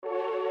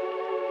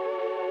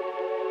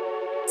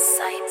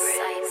Hey,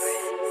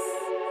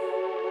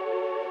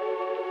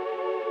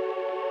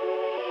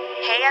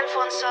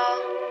 Alfonso.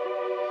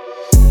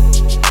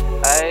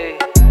 Hey,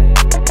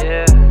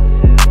 yeah,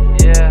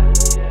 yeah.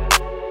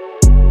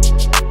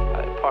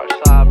 Hey, park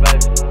side,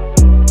 baby.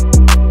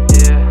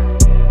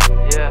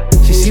 Yeah.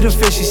 She see the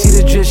fish, she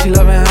see the drip, she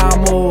loving how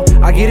I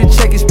move. I get a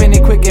check and spend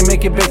it quick and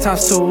make it big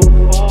times two.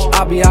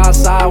 I'll be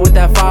outside with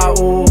that fire,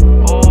 ooh.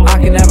 I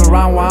can never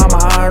rhyme while I'm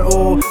an iron,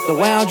 ooh. The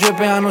way I'm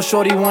dripping, I know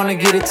shorty wanna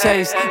get a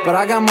taste. But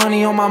I got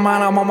money on my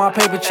mind, I'm on my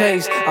paper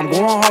chase. I'm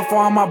going hard for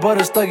all my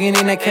brothers stuck in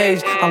that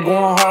cage. I'm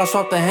going hard,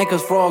 swap the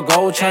handcuffs for a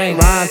gold chain.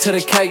 Riding to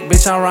the cake,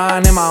 bitch, I'm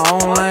riding in my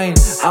own lane.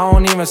 I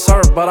don't even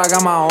surf, but I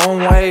got my own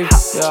wave.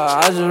 Yeah,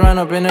 I just ran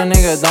up in a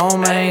nigga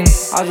domain.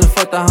 I just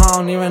fucked the hoe,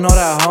 don't even know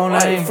that whole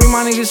name. Free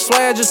my niggas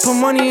swag, just put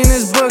money in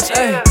his books,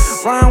 ayy.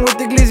 Ryan with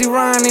the glizzy,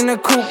 Ryan in the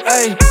coupe,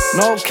 ayy.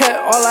 No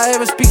cap, all I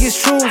ever speak is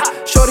truth.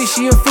 Shorty,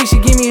 she a freak, she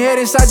give me head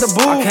inside the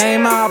booth. I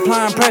came out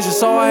applying pressure,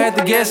 so I had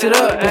to gas it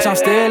up. Bitch, I'm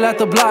still at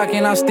the block,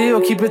 and I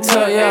still keep it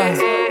tough, yeah.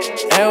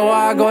 Everywhere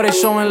I go, they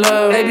showing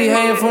love. They be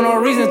hating for no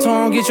reason,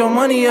 told them get your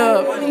money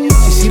up.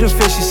 She see the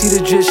fish, she see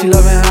the drip, she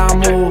loving how I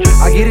move.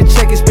 I get a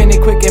check and spend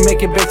it quick and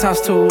make it big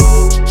times two.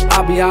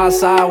 I'll be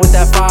outside with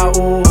that fire,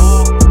 ooh.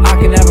 I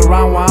can never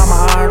rhyme while I'm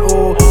an iron,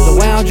 ooh. The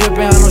way I'm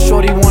dripping, I know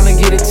shorty wanna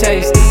get a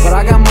taste. But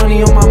I got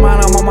money on my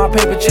mind, I'm on my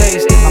paper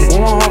chase. I'm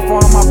going hard for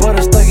all my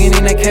brothers stuck in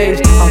that cage.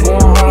 I'm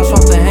going hard, I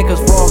swap the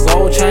handcuffs for a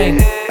gold chain.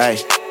 Hey,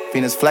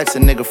 Fenix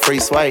Flexin, nigga, free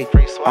sway.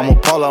 I'm a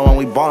Polo and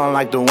we ballin'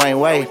 like Dwayne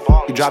Wade.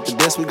 He dropped the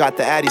disc, we got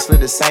the Addy slid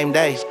the same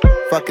day.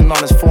 Fucking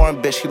on his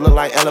foreign bitch, he look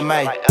like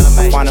LMA.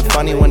 I find it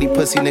funny when he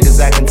pussy niggas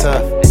acting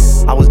tough.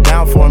 I was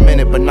down for a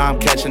minute, but now I'm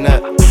catching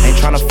up. Ain't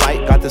tryna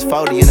fight, got this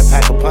 40 in a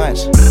pack of punch.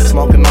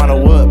 Smoking on the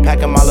wood,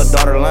 packing my little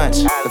daughter lunch.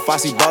 If I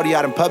see Bodie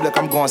out in public,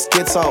 I'm going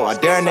schizo. I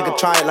dare a nigga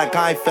try it like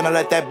I ain't finna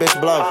let that bitch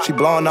blow. She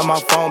blowing up my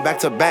phone back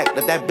to back,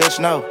 let that bitch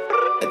know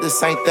that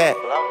this ain't that.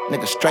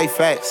 Nigga, straight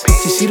facts.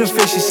 She see the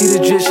fish, she see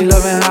the drip, she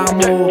loving how I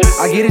move.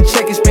 I get a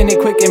check and spend it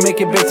quick and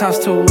make it big times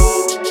two.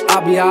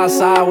 I'll be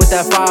outside with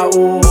that fire,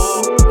 ooh.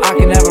 I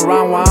can never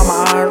rhyme while I'm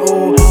an iron,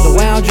 ooh. The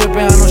way I'm dripping,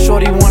 I know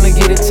shorty wanna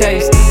get a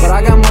taste. But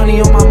I got money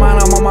on my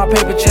mind, I'm on my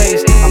paper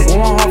chase. I'm going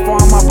hard for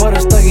all my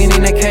brothers stuck in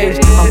that cage.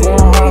 I'm going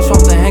hard, I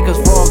swap the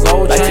handcuffs for a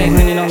gold chain.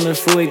 Like 200 on the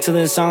freeway till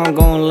the song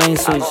going lane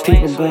switch.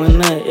 People going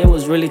nuts, it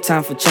was really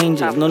time for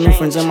changes. No new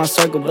friends in my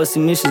circle, but see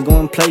missions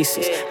going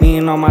places. Me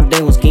and all my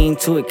day was getting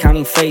to it,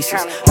 counting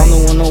faces. On the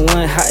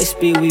 101, high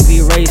speed, we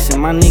be racing.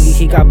 My nigga,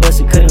 he got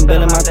busted, couldn't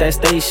bail him out that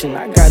station.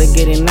 I gotta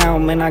get it now,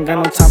 man, I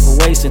got no time for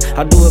wasting.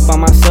 I do it by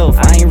myself,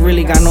 I ain't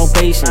really got no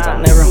patience.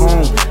 I'm never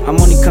home, I'm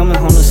only coming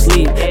home to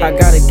sleep. I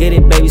gotta get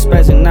it, baby,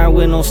 spazzing out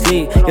with no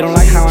sleep. You don't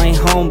like how I ain't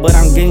home, but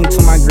I'm getting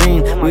to my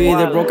green. We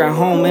either broke our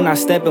home and I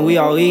step and we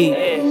all eat.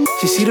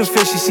 She see the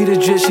fish, she see the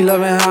drip, she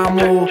loving how I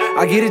move.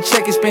 I get a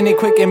check and spend it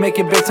quick and make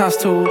it big times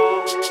two.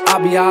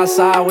 I'll be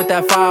outside with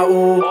that fire,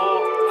 ooh.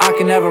 I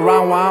can never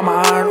rhyme while I'm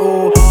an iron,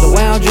 ooh. The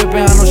way I'm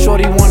dripping, I know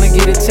shorty wanna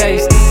get a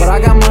taste. But I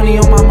got money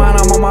on my mind,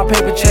 I'm on my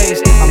paper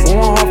chase. I'm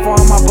going hard for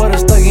all my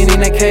brothers stuck in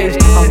that cage.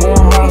 I'm going